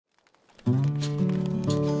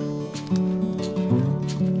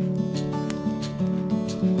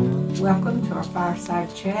Welcome to our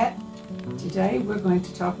Fireside Chat. Today we're going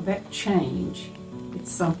to talk about change.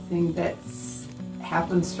 It's something that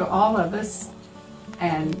happens to all of us,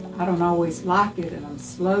 and I don't always like it, and I'm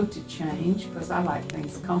slow to change because I like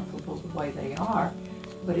things comfortable the way they are,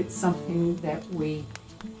 but it's something that we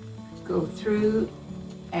go through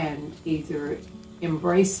and either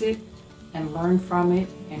embrace it and learn from it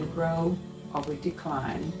and grow, or we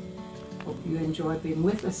decline. Hope you enjoy being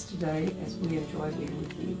with us today as we enjoy being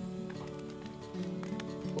with you.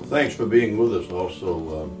 Well, thanks for being with us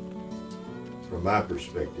also. From my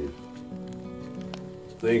perspective,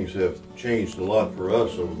 things have changed a lot for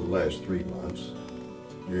us over the last 3 months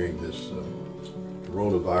during this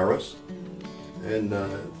coronavirus, and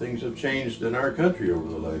things have changed in our country over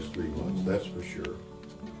the last 3 months, that's for sure.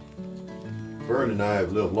 Fern and I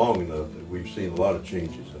have lived long enough that we've seen a lot of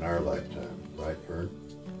changes in our lifetime, right, Fern?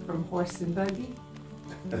 From horse and buggy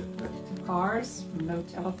to cars, from no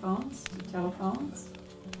telephones to telephones.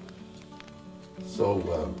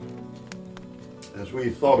 So, as we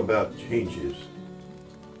thought about changes,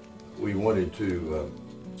 we wanted to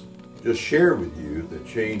just share with you that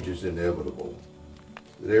change is inevitable,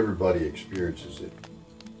 that everybody experiences it.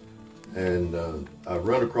 And I've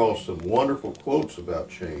run across some wonderful quotes about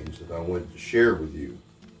change that I wanted to share with you.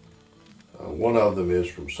 One of them is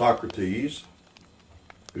from Socrates,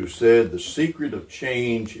 who said, "The secret of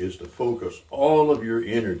change is to focus all of your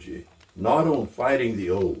energy not on fighting the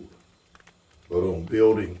old, but on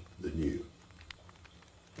building the new."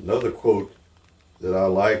 Another quote that I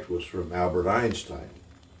liked was from Albert Einstein,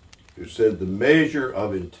 who said, "The measure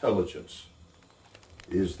of intelligence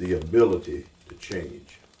is the ability to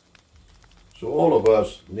change." So all of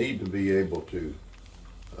us need to be able to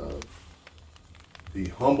be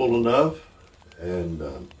humble enough and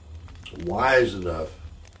wise enough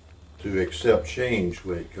to accept change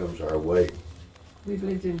when it comes our way. We've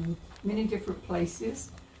lived in many different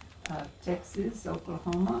places, Texas,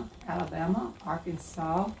 Oklahoma, Alabama,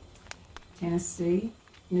 Arkansas, Tennessee,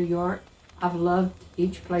 New York. I've loved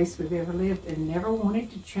each place we've ever lived and never wanted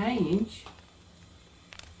to change,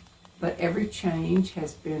 but every change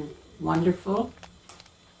has been wonderful,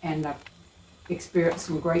 and I've experienced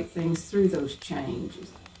some great things through those changes.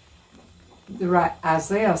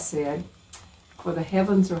 Isaiah said, "For the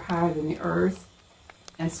heavens are higher than the earth,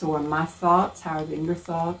 and so are my thoughts higher than your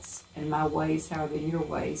thoughts, and my ways higher than your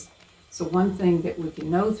ways." So one thing that we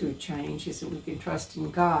can know through change is that we can trust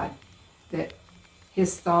in God, that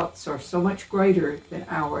His thoughts are so much greater than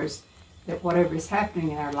ours, that whatever is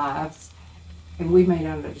happening in our lives, and we may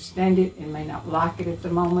not understand it and may not like it at the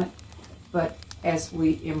moment, but as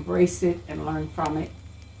we embrace it and learn from it,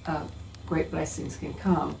 great blessings can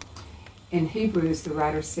come. In Hebrews, the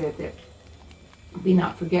writer said that, "Be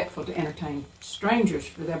not forgetful to entertain strangers,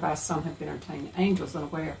 for thereby some have entertained angels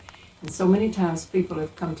unaware." And so many times people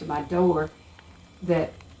have come to my door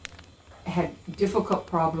that had difficult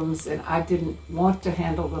problems, and I didn't want to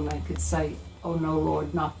handle them and could say, "Oh no,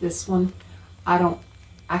 Lord, not this one. I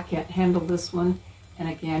can't handle this one." And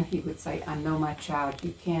again, He would say, "I know, my child,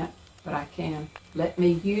 you can't, but I can. Let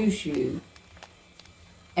me use you."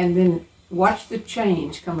 And then watch the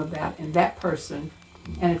change come about in that person,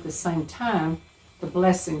 and at the same time, the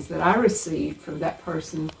blessings that I received from that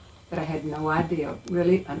person that I had no idea.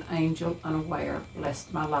 Really, an angel unaware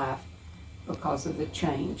blessed my life because of the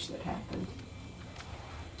change that happened.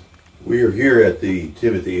 We are here at the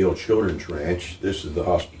Timothy Hill Children's Ranch. This is the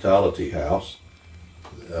hospitality house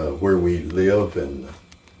where we live, and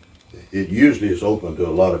it usually is open to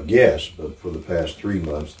a lot of guests, but for the past 3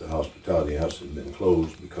 months, the hospitality house has been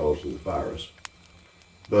closed because of the virus.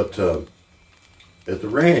 But at the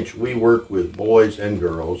ranch, we work with boys and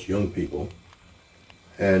girls, young people,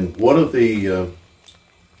 and one of the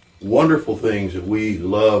wonderful things that we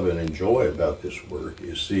love and enjoy about this work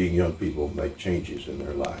is seeing young people make changes in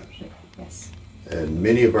their lives. Yes. And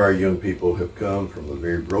many of our young people have come from a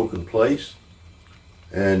very broken place,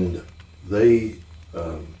 and they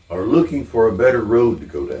are looking for a better road to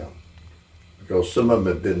go down, because some of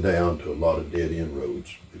them have been down to a lot of dead-end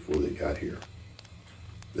roads before they got here.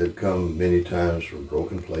 They've come many times from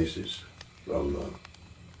broken places, from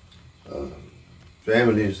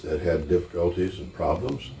families that had difficulties and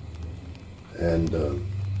problems, and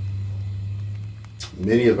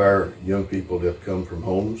many of our young people have come from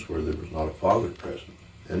homes where there was not a father present,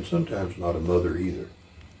 and sometimes not a mother either.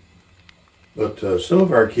 But some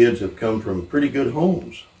of our kids have come from pretty good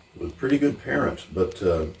homes with pretty good parents, but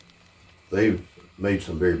they've made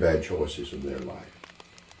some very bad choices in their life.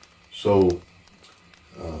 So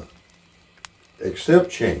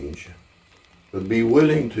accept change, but be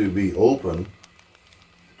willing to be open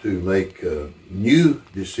to make new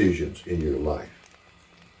decisions in your life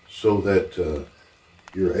so that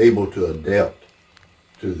you're able to adapt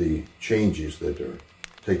to the changes that are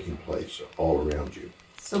taking place all around you.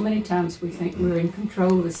 So many times we think we're in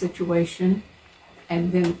control of the situation,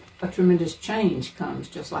 and then a tremendous change comes,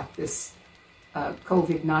 just like this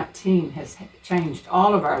COVID-19 has changed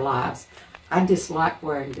all of our lives. I dislike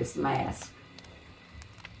wearing this mask,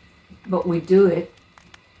 but we do it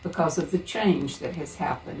because of the change that has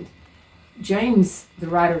happened. James, the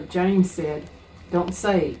writer of James, said, don't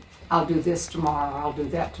say, I'll do this tomorrow, I'll do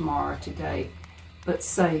that tomorrow, today, but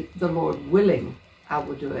say, the Lord willing, I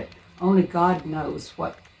will do it. Only God knows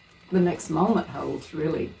what the next moment holds,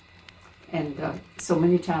 really. And so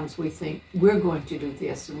many times we think we're going to do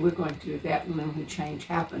this and we're going to do that, and then when change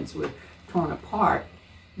happens, we're torn apart.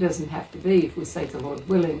 It doesn't have to be if we say the Lord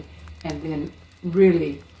willing and then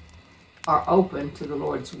really are open to the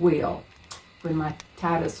Lord's will. When my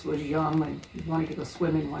Titus was young and he wanted to go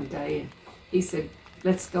swimming one day, and he said,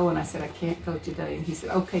 let's go, and I said, I can't go today. And he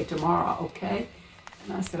said, okay, tomorrow, okay?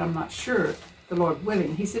 And I said, I'm not sure, the Lord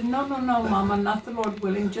willing. He said, no, Mama, not the Lord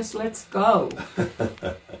willing, just let's go.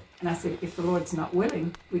 And I said, if the Lord's not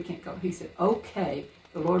willing, we can't go. He said, okay,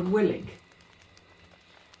 the Lord willing.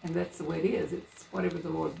 And that's the way it is. It's whatever the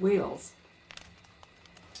Lord wills.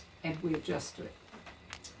 And we adjust to it.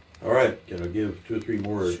 All right, can I give 2 or 3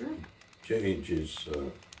 more Sure. changes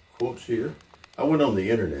quotes here? I went on the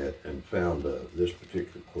internet and found this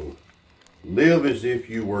particular quote. Live as if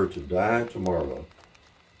you were to die tomorrow.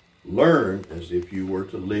 Learn as if you were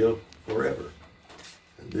to live forever.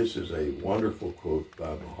 And this is a wonderful quote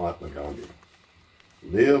by Mahatma Gandhi.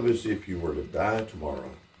 Live as if you were to die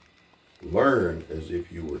tomorrow. Learn as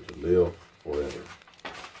if you were to live forever.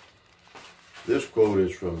 This quote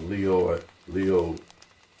is from Leo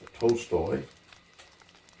Tolstoy.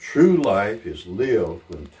 True life is lived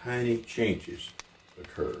when tiny changes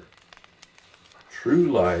occur.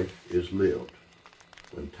 True life is lived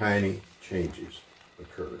when tiny changes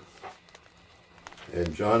occur.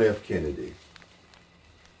 And John F. Kennedy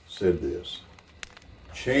said this,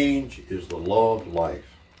 change is the law of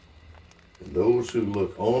life, and those who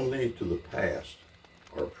look only to the past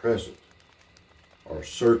or present are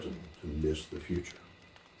certain to miss the future.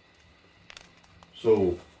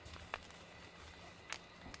 So,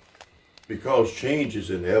 because change is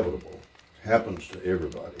inevitable, it happens to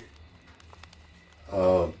everybody,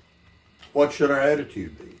 what should our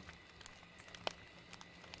attitude be?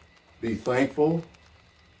 Be thankful,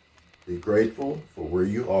 be grateful for where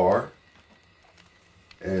you are,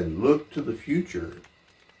 and look to the future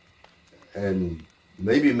and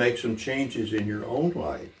maybe make some changes in your own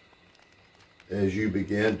life as you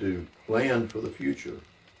begin to plan for the future.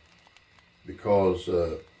 Because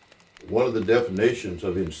one of the definitions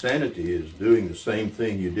of insanity is doing the same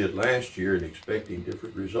thing you did last year and expecting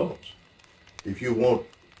different results. If you want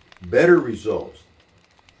better results,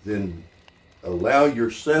 then allow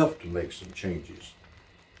yourself to make some changes.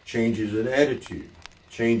 Changes in attitude,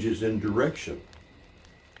 changes in direction.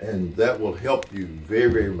 And that will help you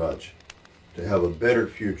very, very much to have a better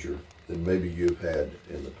future than maybe you've had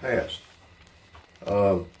in the past.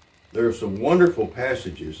 There are some wonderful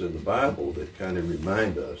passages in the Bible that kind of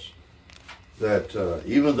remind us that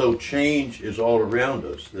even though change is all around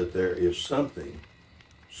us, that there is something,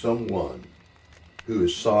 someone who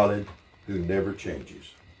is solid, who never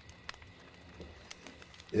changes.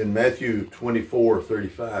 In Matthew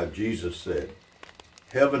 24:35, Jesus said,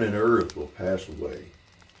 heaven and earth will pass away,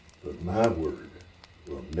 but my word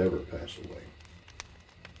will never pass away.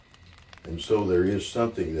 And so there is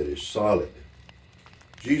something that is solid.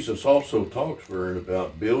 Jesus also talks, Fern,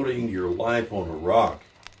 about building your life on a rock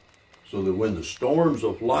so that when the storms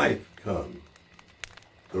of life come,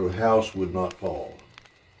 the house would not fall.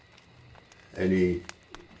 And he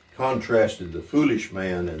contrasted the foolish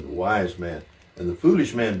man and the wise man. And the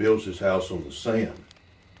foolish man builds his house on the sand.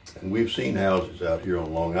 And we've seen houses out here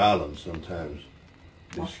on Long Island sometimes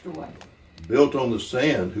Washed away. built on the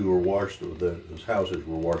sand who were washed, those houses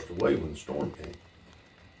were washed away when the storm came.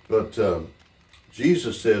 But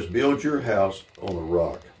Jesus says, build your house on a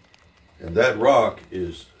rock. And that rock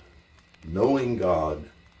is knowing God,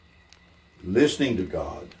 listening to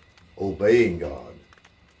God, obeying God,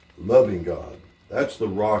 loving God. That's the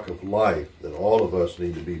rock of life that all of us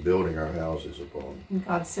need to be building our houses upon. And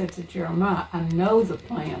God said to Jeremiah, I know the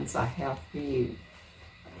plans I have for you.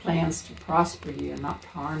 Plans to prosper you and not to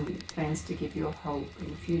harm you. Plans to give you a hope in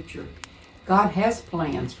the future. God has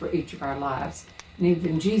plans for each of our lives. And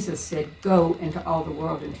even Jesus said, go into all the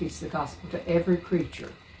world and teach the gospel to every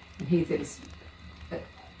creature. And he that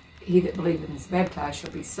believeth and is baptized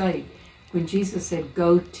shall be saved. when Jesus said,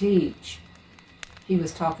 go teach, he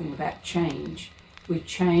was talking about change. We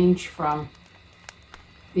change from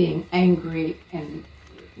being angry and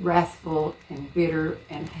wrathful and bitter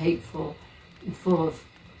and hateful and full of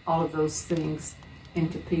all of those things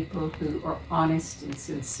into people who are honest and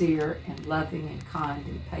sincere and loving and kind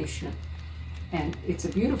and patient. And it's a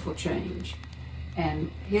beautiful change. And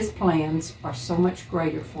his plans are so much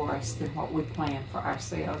greater for us than what we plan for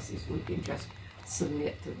ourselves if we can just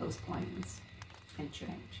submit to those plans and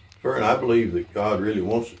change. Fern, I believe that God really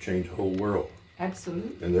wants to change the whole world.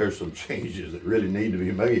 Absolutely. And there's some changes that really need to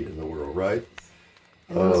be made in the world, right?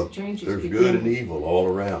 And those changes there's begin, good and evil all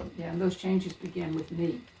around. Yeah, and those changes begin with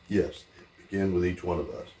me. Yes, they begin with each one of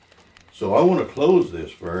us. So I want to close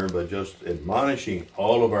this, Fern, by just admonishing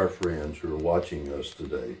all of our friends who are watching us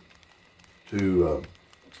today to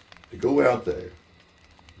go out there,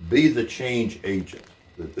 be the change agent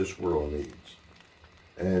that this world needs.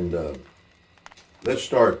 And let's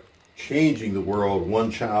start changing the world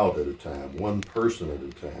one child at a time, one person at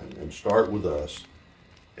a time, and start with us.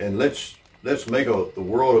 And let's make the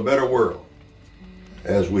world a better world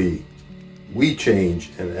as we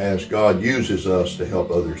change and as God uses us to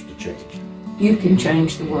help others to change. You can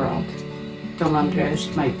change the world. Don't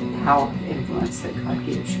underestimate the power of influence that God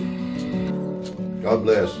gives you. God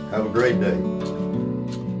bless. Have a great day.